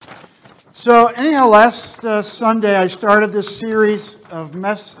So anyhow, last Sunday I started this series of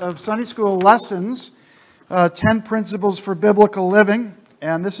Sunday school lessons, 10 Principles for Biblical Living,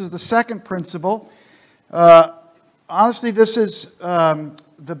 and this is the second principle. Honestly, this is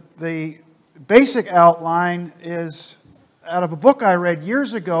the basic outline is out of a book I read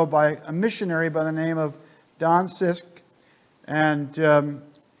years ago by a missionary by the name of Don Sisk, and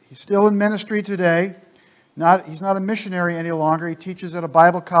he's still in ministry today. He's not a missionary any longer. He teaches at a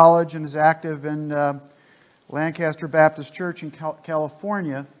Bible college and is active in Lancaster Baptist Church in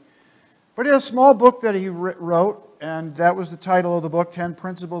California. But he had a small book that he wrote, and that was the title of the book, 10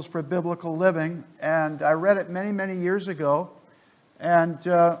 Principles for Biblical Living. And I read it many, many years ago, and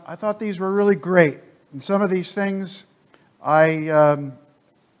I thought these were really great. And some of these things I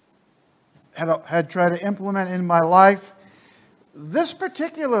had tried to implement in my life. This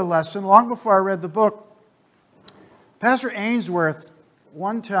particular lesson, long before I read the book, Pastor Ainsworth,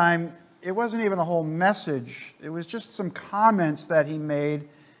 one time, it wasn't even a whole message. It was just some comments that he made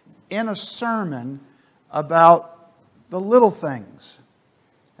in a sermon about the little things.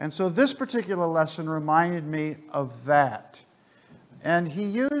 And so this particular lesson reminded me of that. And he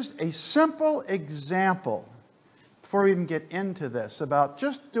used a simple example, before we even get into this, about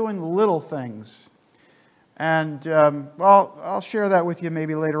just doing little things. And, I'll share that with you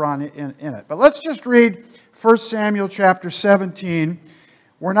maybe later on in it. But let's just read 1 Samuel chapter 17.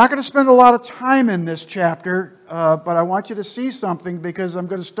 We're not going to spend a lot of time in this chapter, but I want you to see something because I'm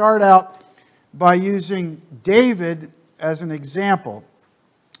going to start out by using David as an example.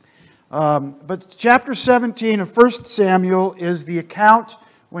 But chapter 17 of 1 Samuel is the account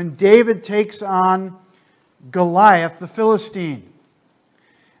when David takes on Goliath, the Philistine.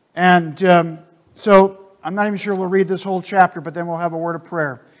 And so I'm not even sure we'll read this whole chapter, but then we'll have a word of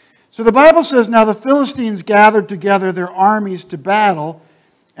prayer. So the Bible says, "Now the Philistines gathered together their armies to battle,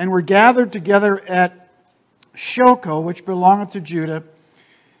 and were gathered together at Shochoh, which belongeth to Judah,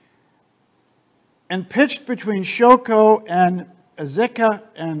 and pitched between Shochoh and Azekah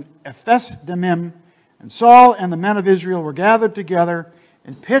and Ephes-dammim. And Saul and the men of Israel were gathered together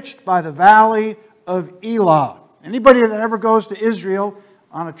and pitched by the valley of Elah." Anybody that ever goes to Israel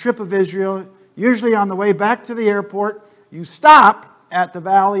on a trip of Israel, usually on the way back to the airport, you stop at the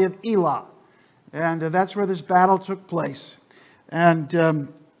valley of Elah. And that's where this battle took place. And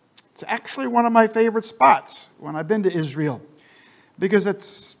it's actually one of my favorite spots when I've been to Israel, because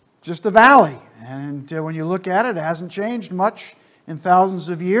it's just a valley. And when you look at it, it hasn't changed much in thousands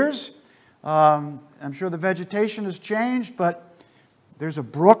of years. I'm sure the vegetation has changed, but there's a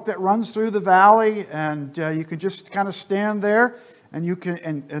brook that runs through the valley, and you can just kind of stand there. And you can,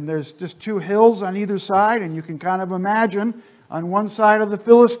 and there's just two hills on either side, and you can kind of imagine on one side of the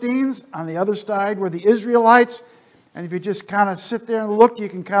Philistines, on the other side were the Israelites. And if you just kind of sit there and look, you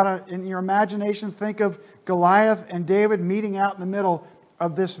can kind of, in your imagination, think of Goliath and David meeting out in the middle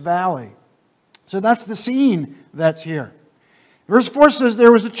of this valley. So that's the scene that's here. Verse 4 says,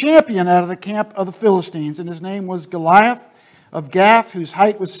 "There was a champion out of the camp of the Philistines, and his name was Goliath of Gath, whose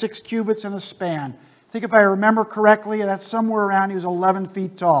height was 6 cubits and a span." I think if I remember correctly, that's somewhere around, he was 11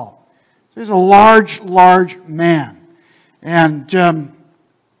 feet tall. So he's a large, large man. And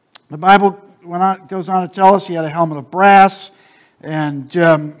the Bible goes on to tell us he had a helmet of brass, and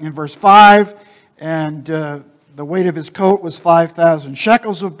in verse 5, and the weight of his coat was 5,000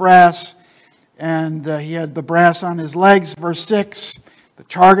 shekels of brass, and he had the brass on his legs, verse 6, the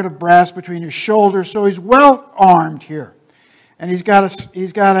target of brass between his shoulders. So he's well armed here. And he's got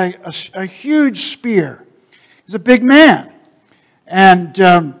a huge spear. He's a big man. And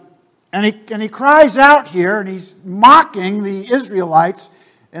he cries out here, and he's mocking the Israelites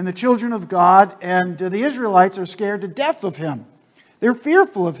and the children of God, and the Israelites are scared to death of him. They're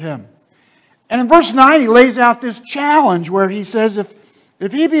fearful of him. And in verse 9, he lays out this challenge where he says,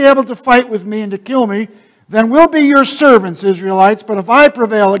 if he be able to fight with me and to kill me, then we'll be your servants, Israelites. But if I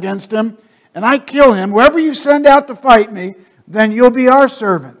prevail against him and I kill him, whoever you send out to fight me, then you'll be our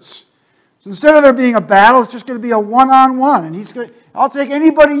servants. So instead of there being a battle, it's just going to be a one-on-one. And I'll take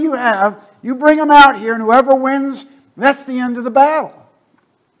anybody you have, you bring them out here, and whoever wins, that's the end of the battle.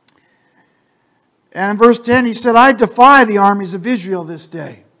 And in verse 10, he said, "I defy the armies of Israel this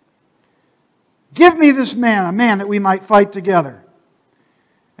day. Give me this man, a man that we might fight together."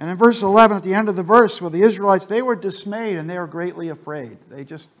 And in verse 11, at the end of the verse, well, the Israelites, they were dismayed and they were greatly afraid. They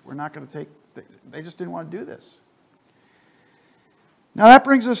just didn't want to do this. Now that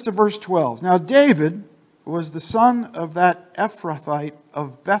brings us to verse 12. Now David was the son of that Ephrathite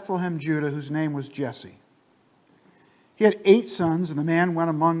of Bethlehem, Judah, whose name was Jesse. He had 8 sons, and the man went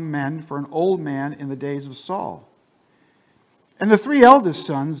among men for an old man in the days of Saul. And the 3 eldest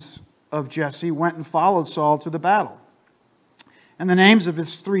sons of Jesse went and followed Saul to the battle. And the names of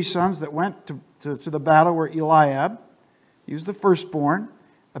his 3 sons that went to the battle were Eliab, he was the firstborn,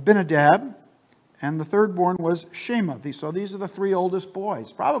 Abinadab, and the thirdborn was Shema. So these are the 3 oldest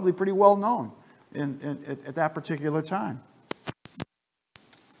boys, probably pretty well known at that particular time.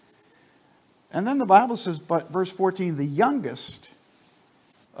 And then the Bible says, but verse 14, the youngest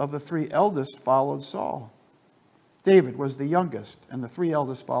of the 3 eldest followed Saul. David was the youngest, and the 3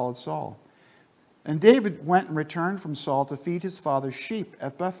 eldest followed Saul. And David went and returned from Saul to feed his father's sheep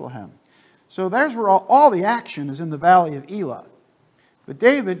at Bethlehem. So there's where all the action is, in the valley of Elah. But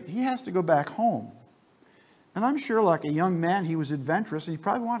David, he has to go back home. And I'm sure like a young man, he was adventurous, and he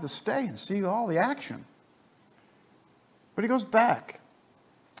probably wanted to stay and see all the action. But he goes back,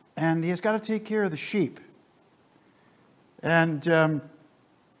 and he's got to take care of the sheep. And the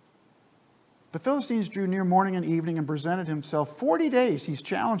Philistines drew near morning and evening and presented himself. 40 days he's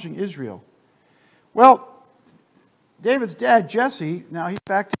challenging Israel. Well, David's dad, Jesse, now he's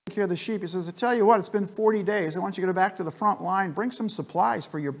back taking care of the sheep. He says, I tell you what, it's been 40 days. I want you to go back to the front line. Bring some supplies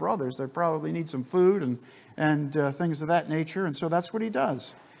for your brothers. They probably need some food and things of that nature. And so that's what he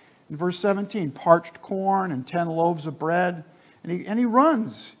does. In verse 17, parched corn and 10 loaves of bread. And he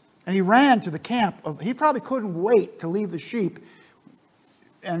runs. And he ran to the camp. He probably couldn't wait to leave the sheep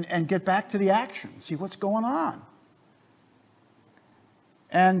and get back to the action. See what's going on.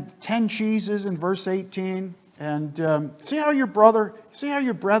 And 10 cheeses in verse 18. And see how your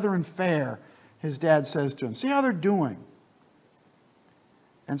brethren fare, his dad says to him. See how they're doing.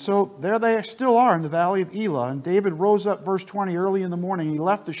 And so there they still are in the valley of Elah. And David rose up, verse 20, early in the morning. He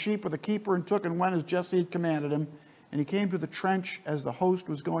left the sheep with the keeper and took and went as Jesse had commanded him. And he came to the trench as the host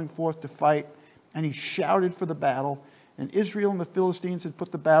was going forth to fight. And he shouted for the battle. And Israel and the Philistines had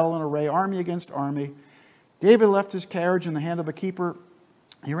put the battle in array, army against army. David left his carriage in the hand of the keeper.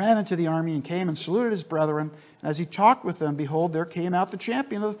 He ran into the army and came and saluted his brethren. And as he talked with them, behold, there came out the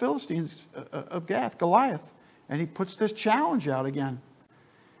champion of the Philistines of Gath, Goliath. And he puts this challenge out again.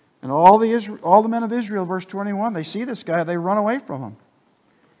 And all the men of Israel, verse 21, they see this guy, they run away from him.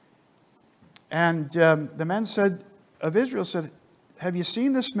 And the men of Israel said, have you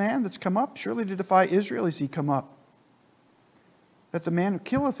seen this man that's come up? Surely to defy Israel is he come up. That the man who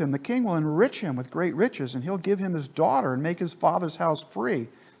killeth him, the king will enrich him with great riches, and he'll give him his daughter and make his father's house free.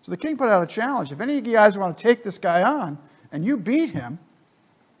 So the king put out a challenge. If any of you guys want to take this guy on, and you beat him,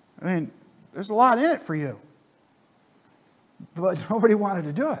 I mean, there's a lot in it for you. But nobody wanted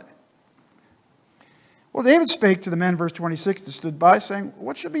to do it. Well, David spake to the men, verse 26, that stood by, saying,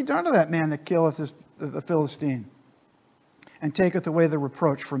 what shall be done to that man that killeth the Philistine, and taketh away the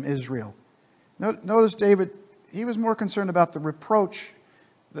reproach from Israel? Notice David, he was more concerned about the reproach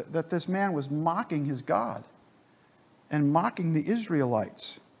that this man was mocking his God and mocking the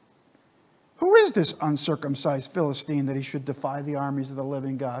Israelites. Who is this uncircumcised Philistine that he should defy the armies of the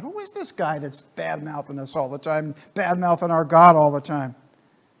living God? Who is this guy that's bad-mouthing us all the time, bad-mouthing our God all the time?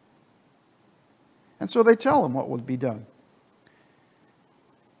 And so they tell him what would be done.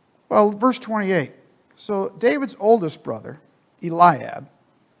 Well, verse 28. So David's oldest brother, Eliab,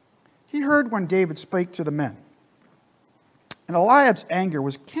 he heard when David spake to the men. And Eliab's anger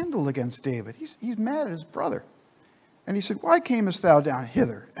was kindled against David. He's mad at his brother. And he said, why camest thou down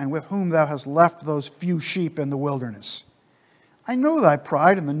hither, and with whom thou hast left those few sheep in the wilderness? I know thy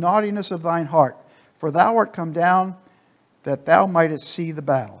pride and the naughtiness of thine heart, for thou art come down that thou mightest see the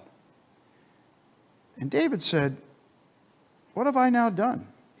battle. And David said, what have I now done?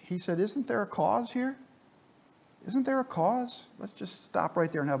 He said, isn't there a cause here? Isn't there a cause? Let's just stop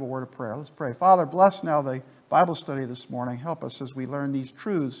right there and have a word of prayer. Let's pray. Father, bless now the Bible study this morning. Help us as we learn these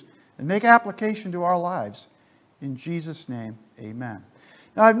truths and make application to our lives. In Jesus' name, amen.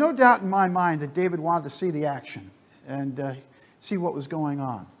 Now, I have no doubt in my mind that David wanted to see the action and see what was going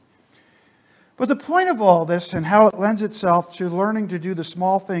on. But the point of all this and how it lends itself to learning to do the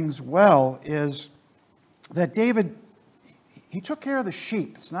small things well is that David, he took care of the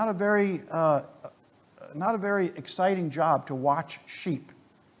sheep. It's not a very exciting job to watch sheep.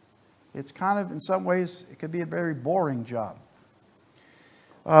 It's kind of, in some ways, it could be a very boring job.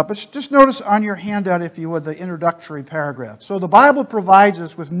 But just notice on your handout, if you would, the introductory paragraph. So the Bible provides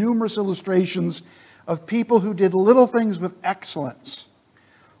us with numerous illustrations of people who did little things with excellence.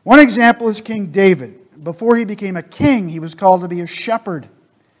 One example is King David. Before he became a king, he was called to be a shepherd.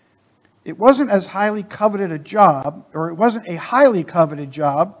 It wasn't a highly coveted job,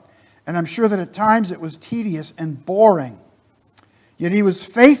 and I'm sure that at times it was tedious and boring. Yet he was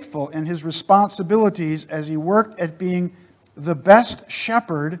faithful in his responsibilities as he worked at being the best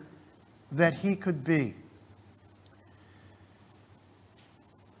shepherd that he could be.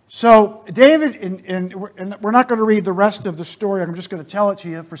 So David, and we're not going to read the rest of the story. I'm just going to tell it to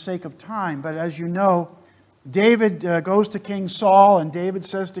you for sake of time. But as you know, David goes to King Saul, and David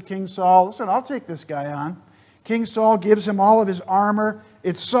says to King Saul, listen, I'll take this guy on. King Saul gives him all of his armor.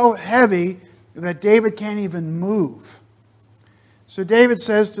 It's so heavy that David can't even move. So David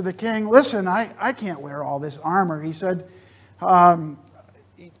says to the king, listen, I can't wear all this armor. He said,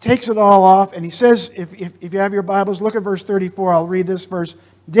 he takes it all off, and he says, if you have your Bibles, look at verse 34. I'll read this verse.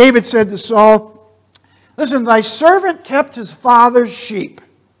 David said to Saul, listen, thy servant kept his father's sheep.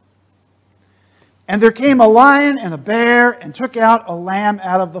 And there came a lion and a bear and took out a lamb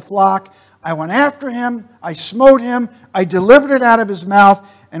out of the flock. I went after him, I smote him, I delivered it out of his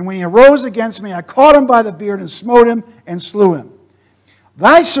mouth, and when he arose against me, I caught him by the beard and smote him and slew him.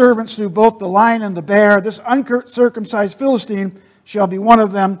 Thy servant slew both the lion and the bear. This uncircumcised Philistine shall be one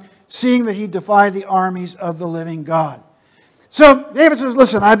of them, seeing that he defied the armies of the living God. So David says,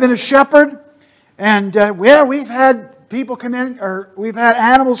 listen, I've been a shepherd, and we've had people come in, or we've had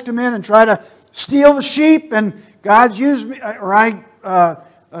animals come in and try to steal the sheep, and God's used me, or I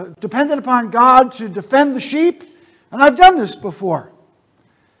depended upon God to defend the sheep, and I've done this before.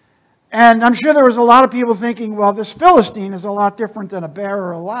 And I'm sure there was a lot of people thinking, well, this Philistine is a lot different than a bear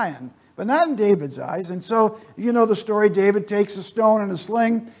or a lion, but not in David's eyes. And so, you know the story, David takes a stone and a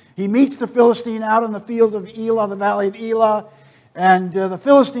sling. He meets the Philistine out in the field of Elah, the valley of Elah, and the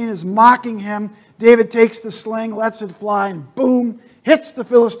Philistine is mocking him. David takes the sling, lets it fly, and boom, hits the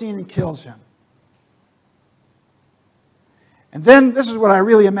Philistine and kills him. And then, this is what I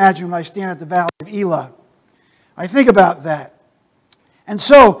really imagine when I stand at the valley of Elah. I think about that. And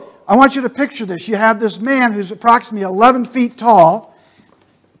so, I want you to picture this. You have this man who's approximately 11 feet tall.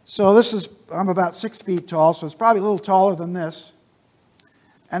 So I'm about 6 feet tall, so it's probably a little taller than this.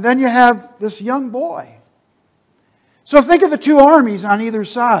 And then you have this young boy. So think of the two armies on either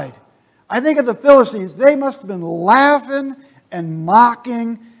side. I think of the Philistines. They must have been laughing and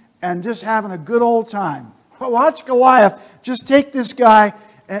mocking and just having a good old time. Watch Goliath just take this guy,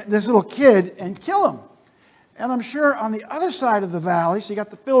 this little kid, and kill him. And I'm sure on the other side of the valley, so you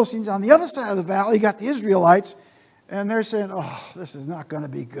got the Philistines, on the other side of the valley, you got the Israelites, and they're saying, oh, this is not going to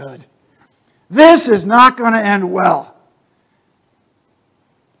be good. This is not going to end well.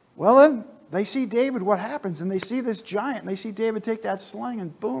 Well, then, they see David, what happens, and they see this giant, and they see David take that sling,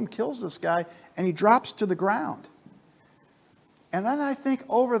 and boom, kills this guy, and he drops to the ground. And then I think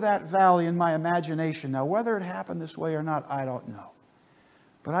over that valley in my imagination, now whether it happened this way or not, I don't know.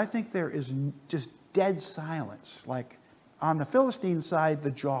 But I think there is just dead silence. Like on the Philistine side,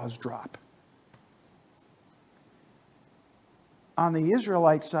 the jaws drop. On the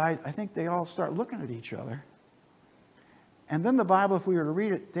Israelite side, I think they all start looking at each other. And then the Bible, if we were to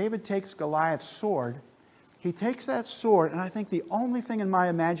read it, David takes Goliath's sword. He takes that sword, and I think the only thing in my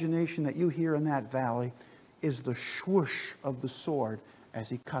imagination that you hear in that valley is the swoosh of the sword as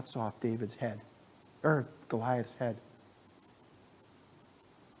he cuts off David's head, or Goliath's head.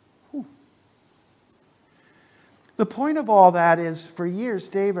 Whew. The point of all that is, for years,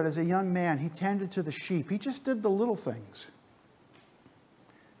 David, as a young man, he tended to the sheep. He just did the little things.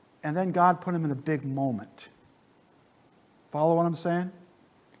 And then God put him in a big moment. Follow what I'm saying?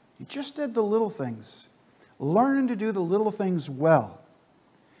 He just did the little things. Learning to do the little things well.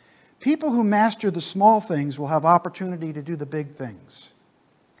 People who master the small things will have opportunity to do the big things.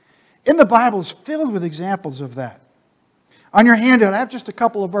 In the Bible, it's filled with examples of that. On your handout, I have just a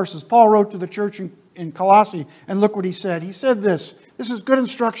couple of verses. Paul wrote to the church in Colossae, and look what he said. He said this. This is good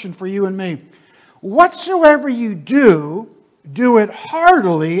instruction for you and me. Whatsoever you do, do it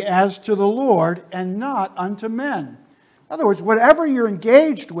heartily as to the Lord and not unto men. In other words, whatever you're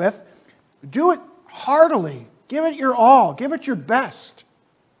engaged with, do it heartily. Give it your all. Give it your best.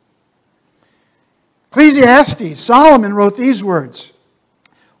 Ecclesiastes, Solomon wrote these words.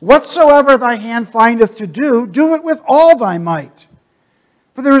 Whatsoever thy hand findeth to do, do it with all thy might.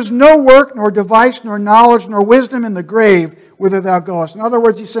 For there is no work, nor device, nor knowledge, nor wisdom in the grave whither thou goest. In other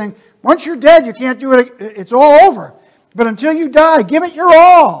words, he's saying, once you're dead, you can't do it. It's all over. But until you die, give it your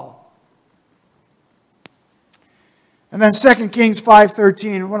all. And then 2 Kings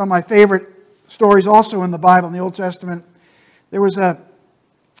 5:13, one of my favorite stories also in the Bible, in the Old Testament. There was a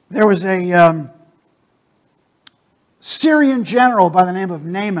Syrian general by the name of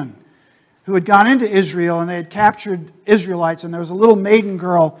Naaman who had gone into Israel, and they had captured Israelites, and there was a little maiden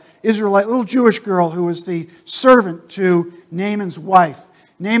girl, little Jewish girl, who was the servant to Naaman's wife.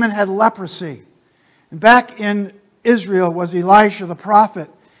 Naaman had leprosy. And back in Israel was Elisha the prophet,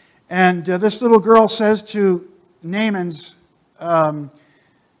 and this little girl says to Naaman's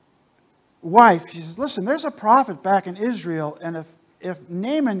wife, she says, listen, there's a prophet back in Israel, and if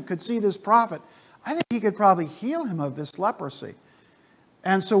Naaman could see this prophet, I think he could probably heal him of this leprosy.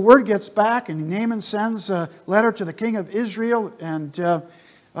 And so word gets back, and Naaman sends a letter to the king of Israel, and the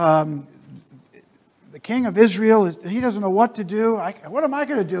king of Israel, he doesn't know what to do. What am I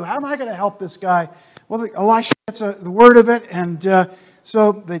going to do? How am I going to help this guy? Well, Elisha gets the word of it, and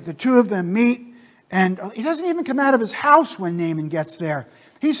so the two of them meet, and he doesn't even come out of his house when Naaman gets there.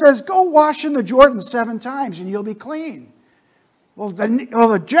 He says, go wash in the Jordan 7 times, and you'll be clean. Well,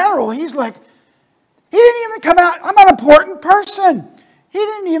 the general, he's like, he didn't even come out. I'm an important person. He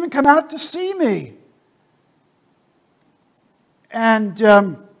didn't even come out to see me. And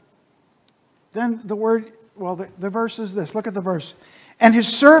then the verse is this. Look at the verse. And his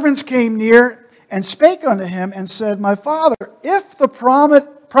servants came near and spake unto him and said, my father, if the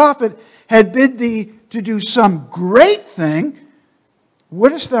prophet had bid thee to do some great thing,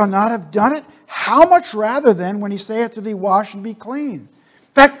 wouldest thou not have done it? How much rather then when he saith to thee, wash and be clean?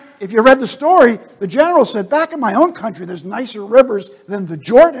 In fact, if you read the story, the general said, back in my own country, there's nicer rivers than the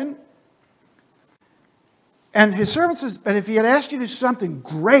Jordan. And his servant says, but if he had asked you to do something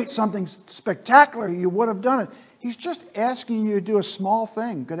great, something spectacular, you would have done it. He's just asking you to do a small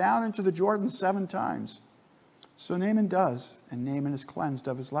thing. Go down into the Jordan 7 times. So Naaman does, and Naaman is cleansed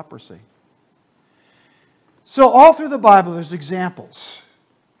of his leprosy. So all through the Bible, there's examples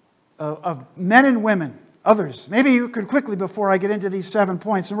of men and women, others. Maybe you could quickly, before I get into these 7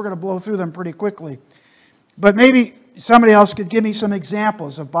 points, and we're going to blow through them pretty quickly, but maybe somebody else could give me some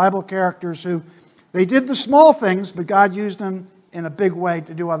examples of Bible characters who, they did the small things, but God used them in a big way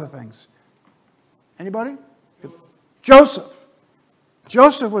to do other things. Anybody? Joseph.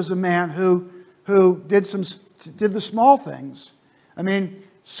 Joseph was a man who did the small things. I mean,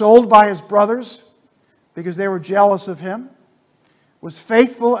 sold by his brothers because they were jealous of him. Was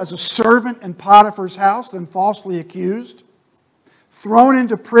faithful as a servant in Potiphar's house, then falsely accused. Thrown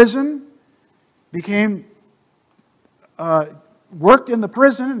into prison, worked in the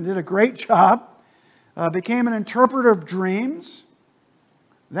prison and did a great job. Became an interpreter of dreams.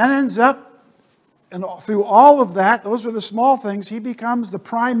 Then ends up, and through all of that, those are the small things, he becomes the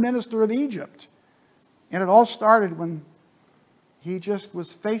prime minister of Egypt. And it all started when he just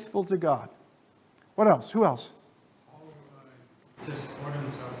was faithful to God. What else? Who else? To support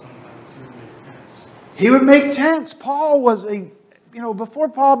himself sometimes, he would make tents. He would make tents. Paul was before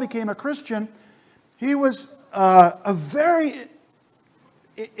Paul became a Christian, he was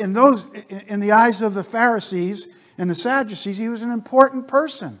in the eyes of the Pharisees and the Sadducees, he was an important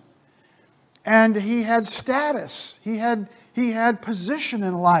person. And he had status. He had position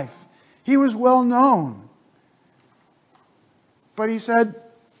in life. He was well known. But he said,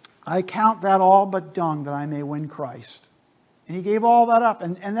 I count that all but dung that I may win Christ. And he gave all that up.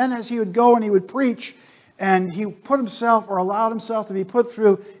 And then as he would go and he would preach, and he put himself or allowed himself to be put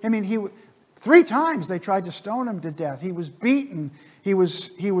through, 3 times they tried to stone him to death. He was beaten. He was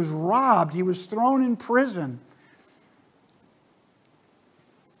robbed. He was thrown in prison.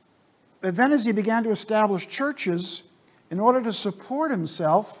 But then as he began to establish churches, in order to support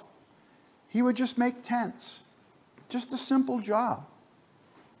himself, he would just make tents. Just a simple job.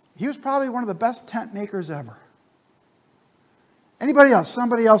 He was probably one of the best tent makers ever. Anybody else?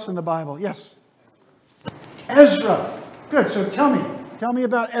 Somebody else in the Bible? Yes. Ezra. Good. So tell me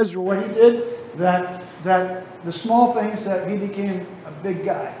about Ezra, what he did, that the small things that he became a big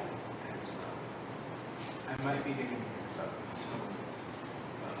guy. I might be getting mixed up with some of this.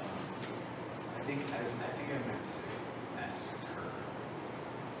 I think I meant to say Esther.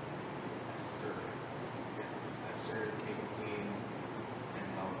 Esther became a queen and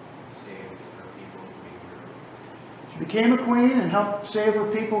helped save her people from being murdered. She became a queen and helped save her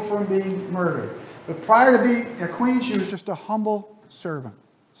people from being murdered. But prior to being a queen, she was just a humble servant.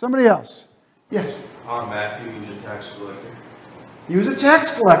 Somebody else? Yes? Matthew, he was a tax collector. He was a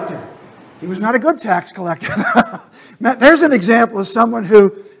tax collector. He was not a good tax collector. There's an example of someone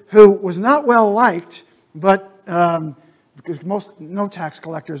who was not well liked, but because no tax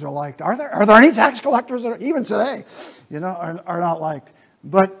collectors are liked. Are there any tax collectors that even today, are not liked?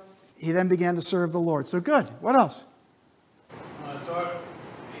 But he then began to serve the Lord. So good. What else? I thought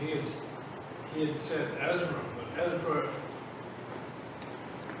he had said Ezra, but Ezra,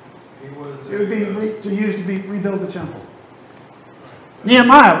 It would be used to rebuild the temple.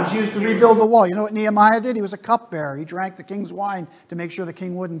 Nehemiah was used to rebuild the wall. You know what Nehemiah did? He was a cupbearer. He drank the king's wine to make sure the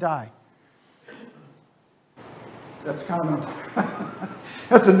king wouldn't die. That's kind of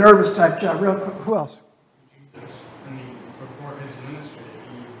that's a nervous type job. Who else? Before his ministry,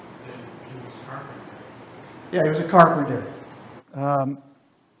 he was carpenter. Yeah, he was a carpenter.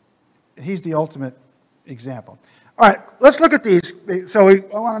 He's the ultimate example. All right, let's look at these. So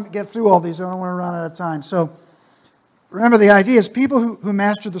I want to get through all these. I don't want to run out of time. So remember, the idea is people who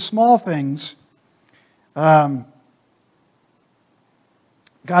master the small things, God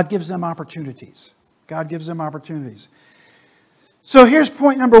gives them opportunities. God gives them opportunities. So here's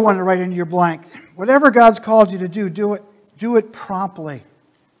point number one to write into your blank. Whatever God's called you to do, do it promptly.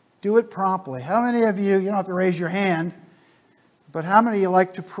 Do it promptly. How many of you don't have to raise your hand, but how many of you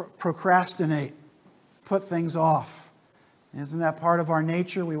like to procrastinate, put things off? Isn't that part of our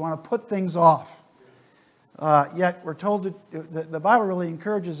nature? We want to put things off. Yet we're told the Bible really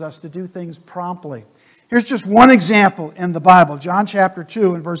encourages us to do things promptly. Here's just one example in the Bible, John chapter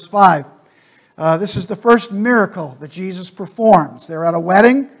 2 and verse 5. This is the first miracle that Jesus performs. They're at a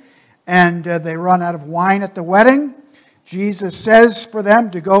wedding, and they run out of wine at the wedding. Jesus says for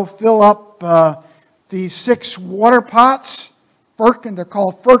them to go fill up these 6 water pots. Firkin, they're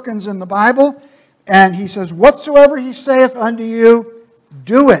called firkins in the Bible. And he says, whatsoever he saith unto you,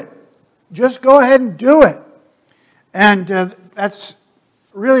 do it. Just go ahead and do it. And that's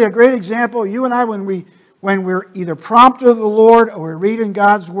really a great example. You and I, when we're either prompted of the Lord or we're reading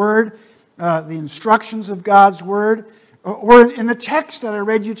God's Word, the instructions of God's Word, or in the text that I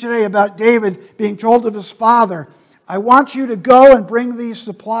read you today about David being told of his father, I want you to go and bring these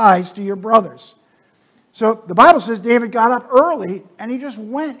supplies to your brothers. So the Bible says David got up early and he just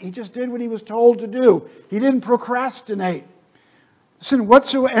went. He just did what he was told to do. He didn't procrastinate. Listen,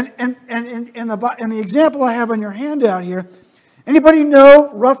 whatsoever, and in the example I have on your handout here, anybody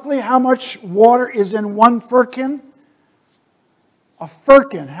know roughly how much water is in one firkin? A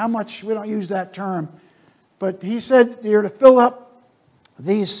firkin, how much? We don't use that term. But he said you're to fill up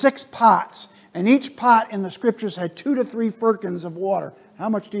these 6 pots. And each pot in the Scriptures had 2 to 3 firkins of water. How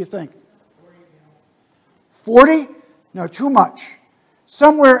much do you think? 40? No, too much.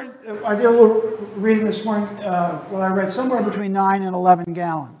 Somewhere, I did a little reading this morning, what I read, somewhere between 9 and 11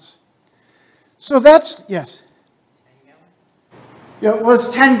 gallons. So that's, yes? 10 gallons? Yeah, well,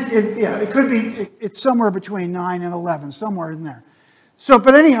 it's 10, it could be, it's somewhere between 9 and 11, somewhere in there. So,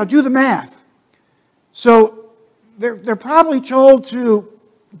 but anyhow, do the math. So, they're probably told to,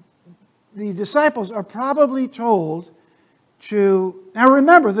 the disciples are probably told to, now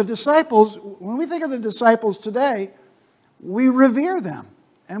remember, the disciples, when we think of the disciples today, we revere them,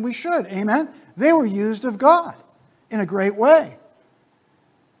 and we should, amen? They were used of God in a great way.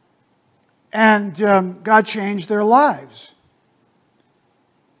 And God changed their lives.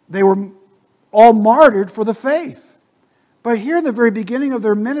 They were all martyred for the faith. But here in the very beginning of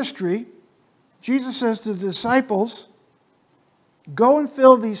their ministry, Jesus says to the disciples, go and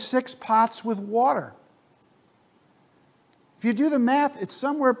fill these 6 pots with water. If you do the math, it's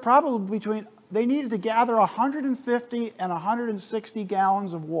somewhere probably between, they needed to gather 150 and 160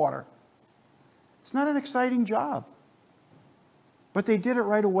 gallons of water. It's not an exciting job. But they did it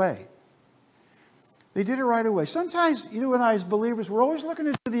right away. They did it right away. Sometimes you and I as believers, we're always looking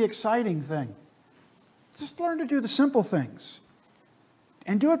to do the exciting thing. Just learn to do the simple things.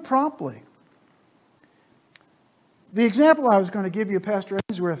 And do it promptly. The example I was going to give you, Pastor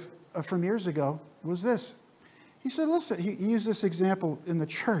Ainsworth, from years ago, was this. He said, listen, he used this example in the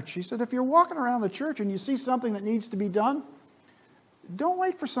church. He said, if you're walking around the church and you see something that needs to be done, don't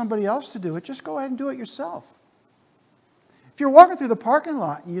wait for somebody else to do it. Just go ahead and do it yourself. If you're walking through the parking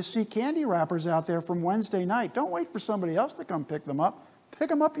lot and you see candy wrappers out there from Wednesday night, don't wait for somebody else to come pick them up. Pick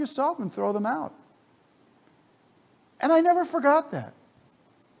them up yourself and throw them out. And I never forgot that.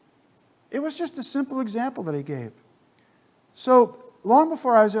 It was just a simple example that he gave. So, long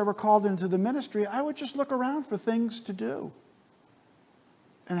before I was ever called into the ministry, I would just look around for things to do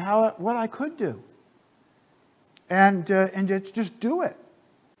and what I could do. And just do it.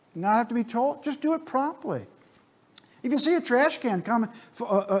 Not have to be told, just do it promptly. If you see a trash can coming,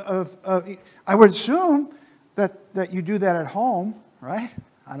 I would assume that you do that at home, right?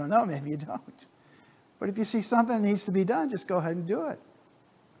 I don't know, maybe you don't. But if you see something that needs to be done, just go ahead and do it.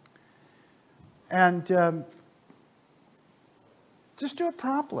 And just do it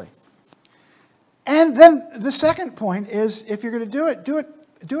promptly. And then the second point is, if you're going to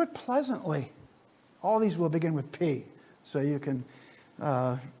do it pleasantly. All these will begin with P, so you can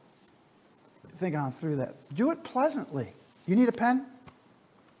think on through that. Do it pleasantly. You need a pen?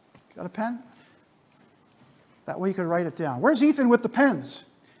 Got a pen? That way you can write it down. Where's Ethan with the pens?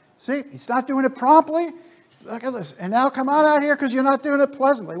 See, he's not doing it promptly. Look at this. And now come on out here because you're not doing it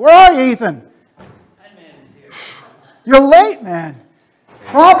pleasantly. Where are you, Ethan? Here. You're late, man.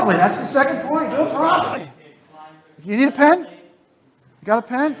 Promptly. That's the second point. Do it promptly. You need a pen? You got a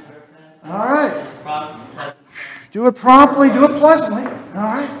pen? All right. Do it promptly. Do it pleasantly. All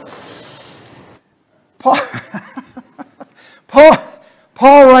right. Paul.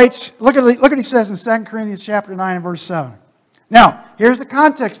 Paul writes, look at what he says in 2 Corinthians chapter 9 and verse 7. Now, here's the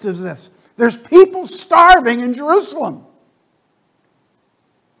context of this. There's people starving in Jerusalem.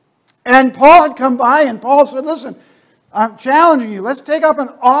 And Paul had come by and Paul said, listen, I'm challenging you. Let's take up an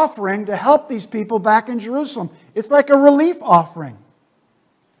offering to help these people back in Jerusalem. It's like a relief offering.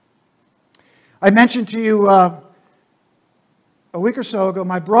 I mentioned to you a week or so ago,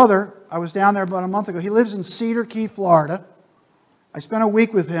 my brother, I was down there about a month ago. He lives in Cedar Key, Florida. I spent a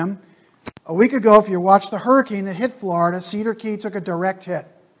week with him. A week ago, if you watched the hurricane that hit Florida, Cedar Key took a direct hit.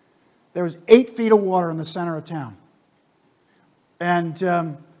 There was 8 feet of water in the center of town. And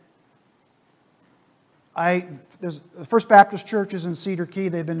the First Baptist Church is in Cedar Key.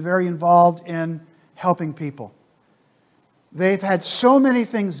 They've been very involved in helping people. They've had so many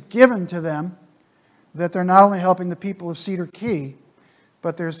things given to them that they're not only helping the people of Cedar Key,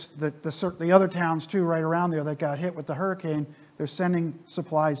 but there's the other towns too right around there that got hit with the hurricane. They're sending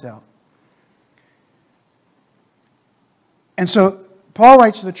supplies out. And so Paul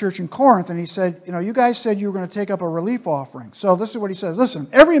writes to the church in Corinth and he said, you guys said you were going to take up a relief offering. So this is what he says. Listen,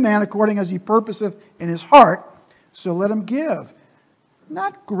 every man according as he purposeth in his heart, so let him give.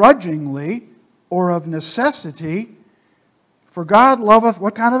 Not grudgingly or of necessity, for God loveth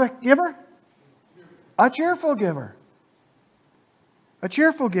what kind of a giver? A cheerful giver. A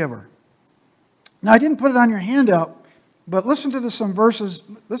cheerful giver. Now I didn't put it on your handout, but listen to some verses.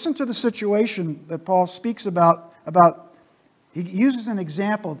 Listen to the situation that Paul speaks about. He uses an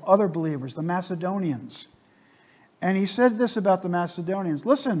example of other believers, the Macedonians. And he said this about the Macedonians.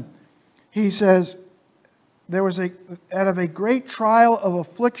 Listen, he says, there was out of a great trial of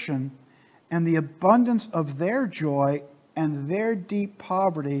affliction and the abundance of their joy and their deep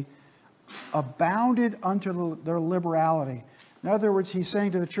poverty abounded unto their liberality. In other words, he's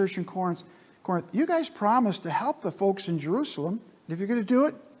saying to the church in Corinth, you guys promised to help the folks in Jerusalem. If you're going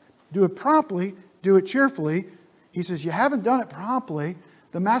to do it promptly, do it cheerfully. He says, you haven't done it promptly.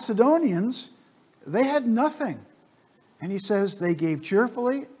 The Macedonians, they had nothing. And he says they gave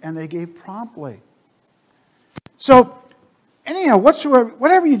cheerfully and they gave promptly. So, anyhow,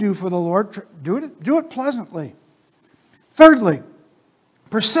 whatever you do for the Lord, do it pleasantly. Thirdly,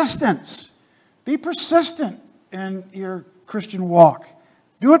 persistence. Be persistent in your Christian walk.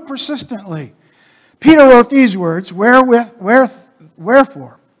 Do it persistently. Peter wrote these words,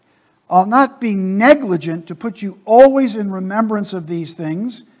 Wherefore, I'll not be negligent to put you always in remembrance of these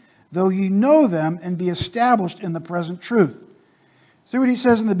things, though you know them and be established in the present truth. See what he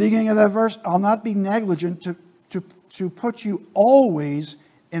says in the beginning of that verse? I'll not be negligent to put you always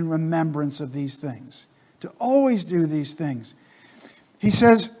in remembrance of these things. To always do these things. He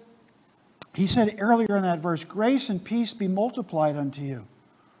said earlier in that verse, grace and peace be multiplied unto you.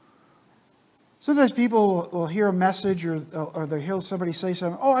 Sometimes people will hear a message or they'll hear somebody say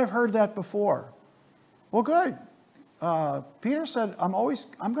something, I've heard that before. Well, good. Peter said, I'm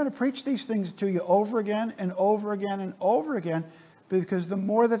going to preach these things to you over again and over again and over again, because the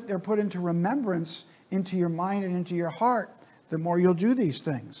more that they're put into remembrance into your mind and into your heart, the more you'll do these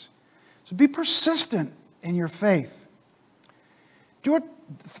things. So be persistent in your faith. Do it,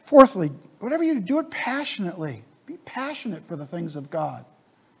 fourthly, whatever you do it passionately. Be passionate for the things of God.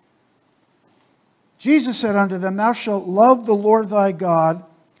 Jesus said unto them, Thou shalt love the Lord thy God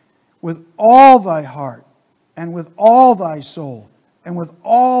with all thy heart, and with all thy soul, and with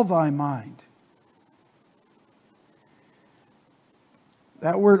all thy mind.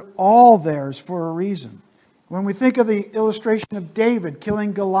 That word all there is for a reason. When we think of the illustration of David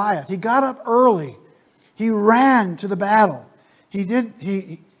killing Goliath, he got up early. He ran to the battle.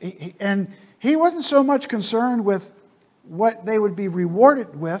 And he wasn't so much concerned with what they would be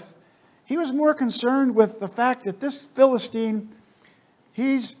rewarded with. He was more concerned with the fact that this Philistine,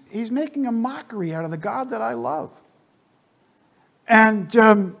 he's making a mockery out of the God that I love. And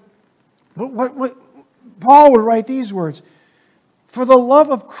what Paul would write these words, For the love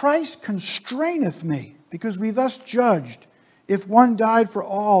of Christ constraineth me, because we thus judged, if one died for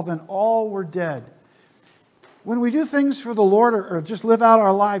all, then all were dead. When we do things for the Lord or just live out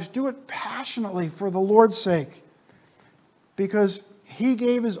our lives, do it passionately for the Lord's sake, because He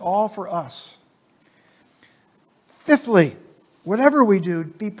gave His all for us. Fifthly, whatever we do,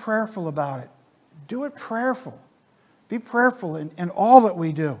 be prayerful about it. Do it prayerful. Be prayerful in all that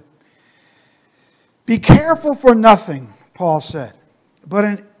we do. Be careful for nothing, Paul said, but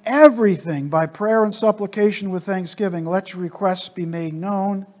in everything by prayer and supplication with thanksgiving, let your requests be made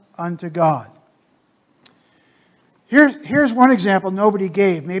known unto God. Here's one example nobody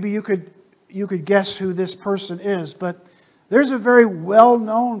gave. Maybe you could guess who this person is, but there's a very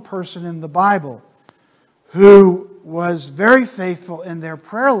well-known person in the Bible who was very faithful in their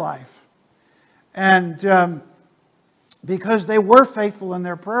prayer life. And because they were faithful in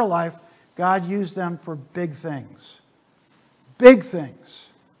their prayer life, God used them for big things. Big things.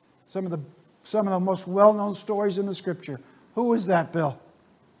 Some of the most well-known stories in the Scripture. Who was that, Bill?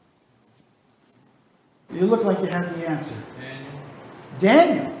 You look like you had the answer.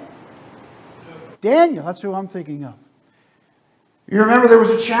 Daniel. Daniel, that's who I'm thinking of. You remember there was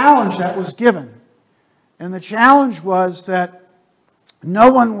a challenge that was given. And the challenge was that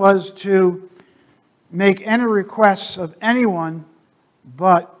no one was to make any requests of anyone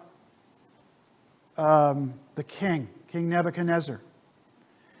but the king, King Nebuchadnezzar.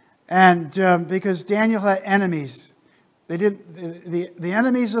 And because Daniel had enemies. The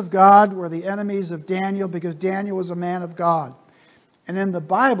enemies of God were the enemies of Daniel because Daniel was a man of God. And in the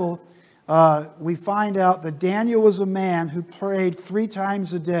Bible, we find out that Daniel was a man who prayed 3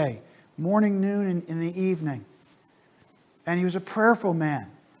 times a day, morning, noon, and in the evening. And he was a prayerful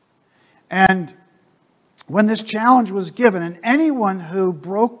man. And when this challenge was given, and anyone who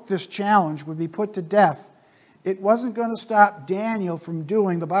broke this challenge would be put to death, it wasn't going to stop Daniel from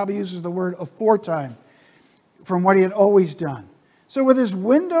doing, the Bible uses the word aforetime, from what he had always done. So with his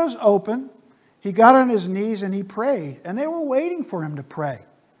windows open, he got on his knees and he prayed. And they were waiting for him to pray.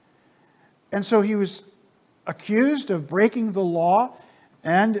 And so he was accused of breaking the law.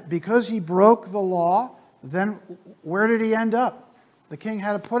 And because he broke the law, then where did he end up? The king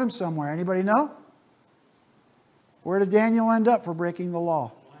had to put him somewhere. Anybody know? Where did Daniel end up for breaking the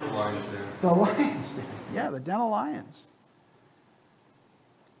law? The lion's den. The lion's den. Yeah, the den of lions.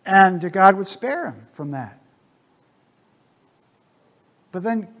 And God would spare him from that. But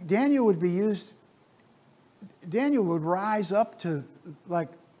then Daniel would rise up to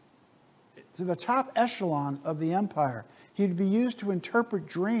the top echelon of the empire. He'd be used to interpret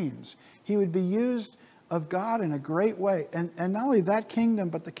dreams. He would be used of God in a great way. And not only that kingdom,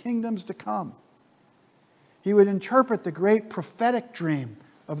 but the kingdoms to come. He would interpret the great prophetic dream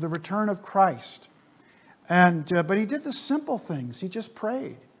of the return of Christ. But he did the simple things. He just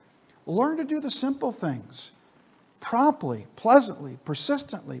prayed. Learn to do the simple things. Promptly, pleasantly,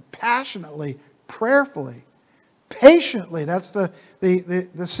 persistently, passionately, prayerfully, patiently. That's the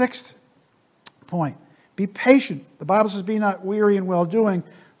 6th point. Be patient. The Bible says, be not weary in well-doing,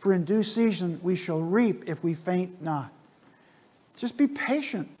 for in due season we shall reap if we faint not. Just be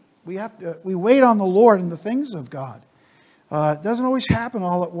patient. We wait on the Lord and the things of God. It doesn't always happen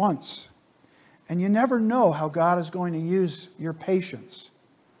all at once. And you never know how God is going to use your patience.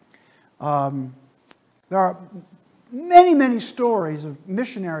 There are many, many stories of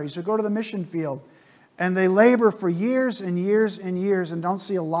missionaries who go to the mission field and they labor for years and years and years and don't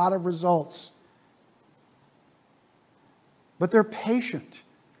see a lot of results. But they're patient.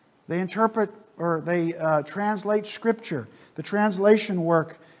 They interpret or they translate Scripture. The translation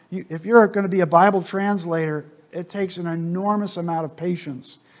work, if you're going to be a Bible translator, it takes an enormous amount of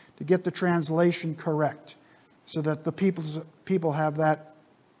patience to get the translation correct so that the people have that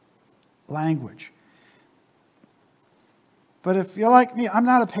language. But if you're like me, I'm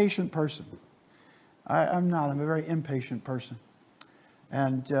not a patient person. I'm not. I'm a very impatient person.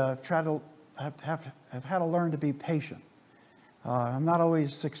 And I've had to learn to be patient. I'm not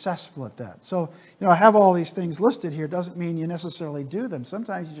always successful at that. So, I have all these things listed here. Doesn't mean you necessarily do them.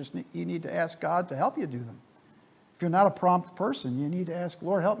 Sometimes you need to ask God to help you do them. If you're not a prompt person, you need to ask,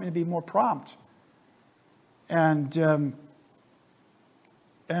 Lord, help me to be more prompt. And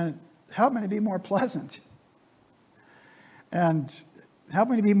help me to be more pleasant. And help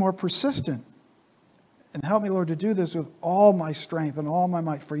me to be more persistent. And help me, Lord, to do this with all my strength and all my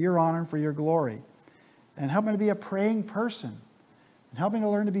might for your honor and for your glory. And help me to be a praying person. And help me to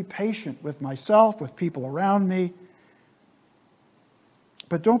learn to be patient with myself, with people around me.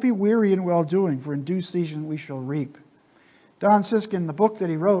 But don't be weary in well-doing, for in due season we shall reap. Don Siskin, the book that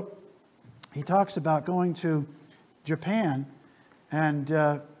he wrote, he talks about going to Japan. And,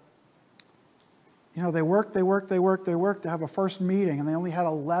 they worked to have a first meeting. And they only had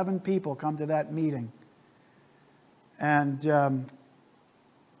 11 people come to that meeting. And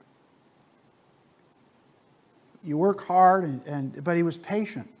you work hard, but he was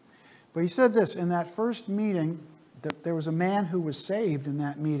patient. But he said this, in that first meeting, that there was a man who was saved in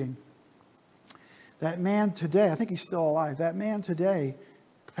that meeting. That man today, I think he's still alive, that man today,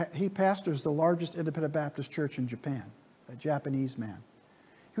 he pastors the largest independent Baptist church in Japan, a Japanese man.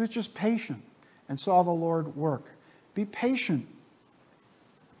 He was just patient and saw the Lord work. Be patient.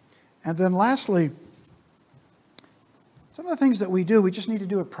 And then lastly, some of the things that we do, we just need to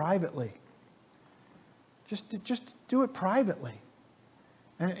do it privately. Just do it privately.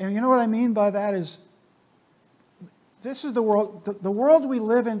 And you know what I mean by that is this is the world. The world we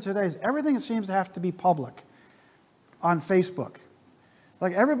live in today is everything seems to have to be public on Facebook.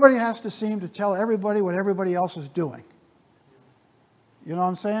 Like everybody has to seem to tell everybody what everybody else is doing. You know what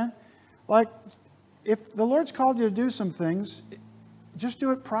I'm saying? Like, if the Lord's called you to do some things, just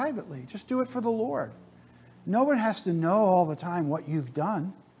do it privately. Just do it for the Lord. No one has to know all the time what you've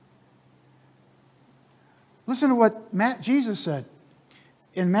done. Listen to what Jesus said.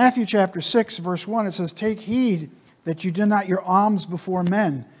 In Matthew chapter 6, verse 1, it says, "Take heed that you do not your alms before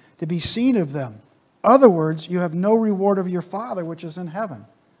men, to be seen of them. Other words, you have no reward of your Father which is in heaven."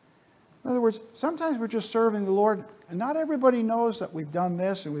 In other words, sometimes we're just serving the Lord, and not everybody knows that we've done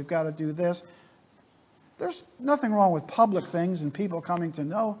this and we've got to do this. There's nothing wrong with public things and people coming to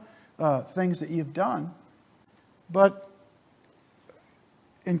know things that you've done. But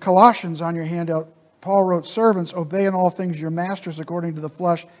in Colossians on your handout, Paul wrote, "Servants, obey in all things your masters according to the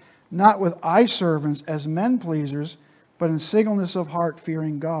flesh, not with eye servants as men pleasers, but in singleness of heart,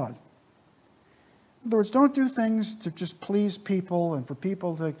 fearing God." In other words, don't do things to just please people and for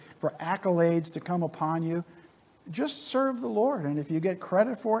accolades to come upon you. Just serve the Lord. And if you get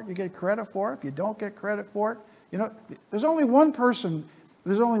credit for it, you get credit for it. If you don't get credit for it, there's only one person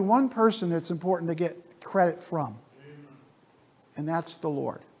that's important to get credit from. And that's the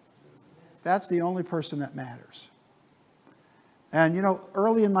Lord. That's the only person that matters. And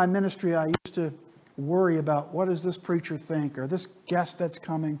early in my ministry, I used to worry about what does this preacher think, or this guest that's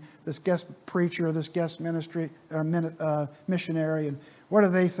coming, this guest preacher, this guest missionary, and what do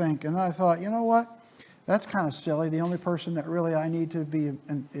they think? And I thought, you know what? That's kind of silly. The only person that really I need to be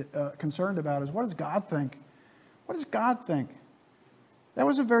concerned about is what does God think? What does God think? That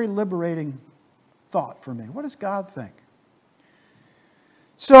was a very liberating thought for me. What does God think?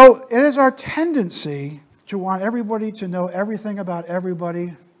 So it is our tendency to want everybody to know everything about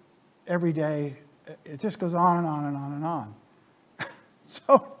everybody every day. It just goes on and on and on and on.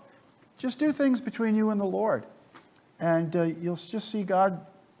 So just do things between you and the Lord. And you'll just see God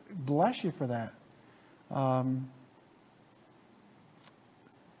bless you for that.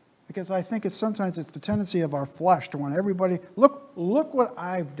 Because I think sometimes it's the tendency of our flesh to want everybody, look what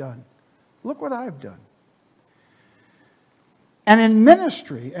I've done. Look what I've done. And in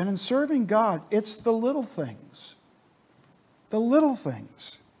ministry and in serving God, it's the little things that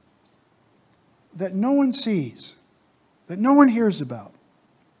no one sees, that no one hears about.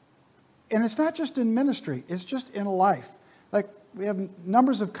 And it's not just in ministry, it's just in life. Like we have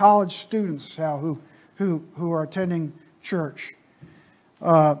numbers of college students now who are attending church.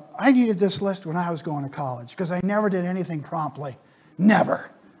 I needed this list when I was going to college because I never did anything promptly.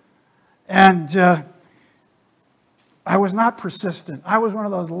 Never. And I was not persistent. I was one of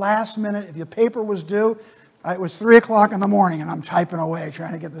those last minute, if your paper was due, it was 3 o'clock in the morning and I'm typing away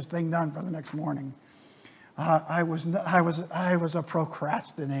trying to get this thing done for the next morning. I was a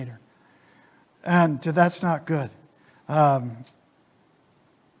procrastinator. And that's not good. I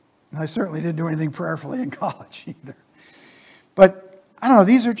certainly didn't do anything prayerfully in college either. But I don't know,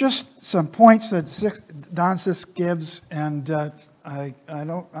 these are just some points that Don Sisk gives, and I'm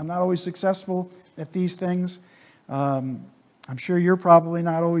not always successful at these things. I'm sure you're probably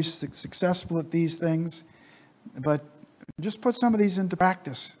not always successful at these things, but just put some of these into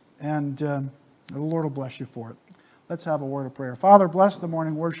practice, and the Lord will bless you for it. Let's have a word of prayer. Father, bless the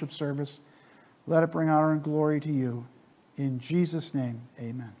morning worship service. Let it bring honor and glory to you. In Jesus' name,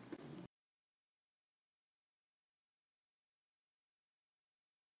 amen.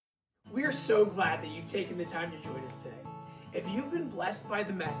 We are so glad that you've taken the time to join us today. If you've been blessed by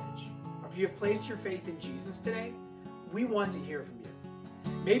the message, or if you have placed your faith in Jesus today, we want to hear from you.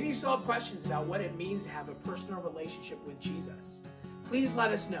 Maybe you still have questions about what it means to have a personal relationship with Jesus. Please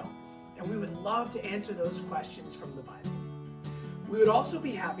let us know, and we would love to answer those questions from the Bible. We would also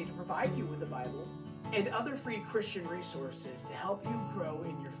be happy to provide you with the Bible and other free Christian resources to help you grow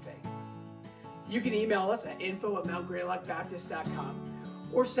in your faith. You can email us at info@mountgreylockbaptist.com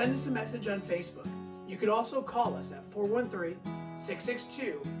or send us a message on Facebook. You could also call us at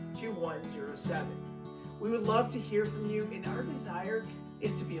 413-662-2107. We would love to hear from you, and our desire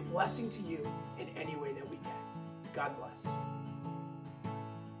is to be a blessing to you in any way that we can. God bless.